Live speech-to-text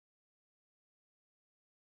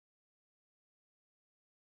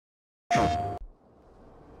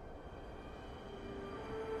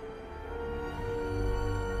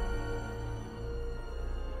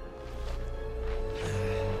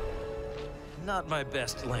Not my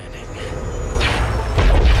best landing.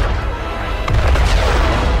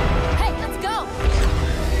 Hey, let's go!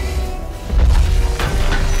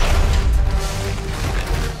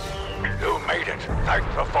 You made it. Thank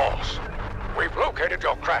the Force. We've located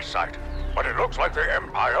your crash site, but it looks like the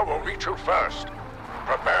Empire will reach you first.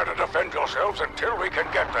 Prepare to defend yourselves until we can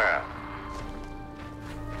get there.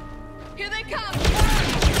 Here they come!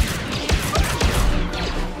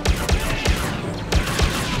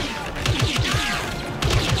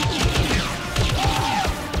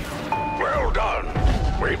 Well done.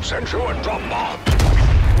 We've sent you a drop bomb.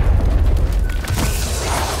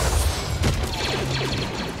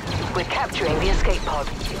 We're capturing the escape pod.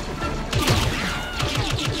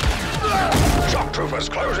 Shock troopers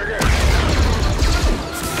closing in.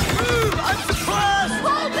 Move! I'm surprised!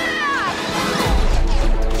 Hold back!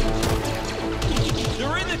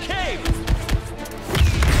 They're in the cave!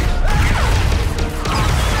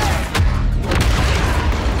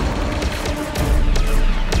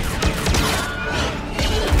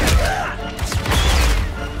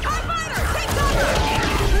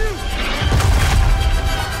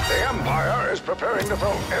 The Empire is preparing to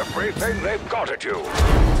throw everything they've got at you.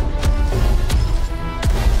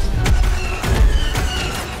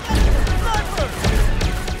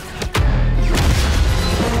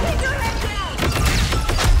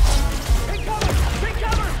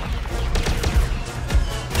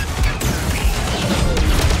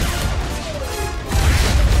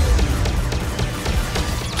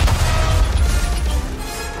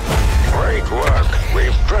 Great work.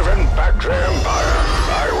 We've driven back the Empire.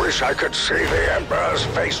 I wish I could see the Emperor's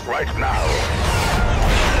face right now.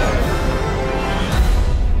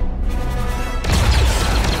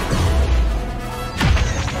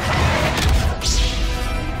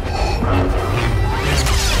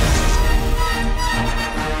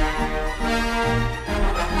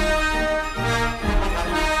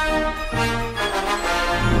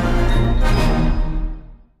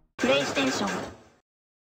 PlayStation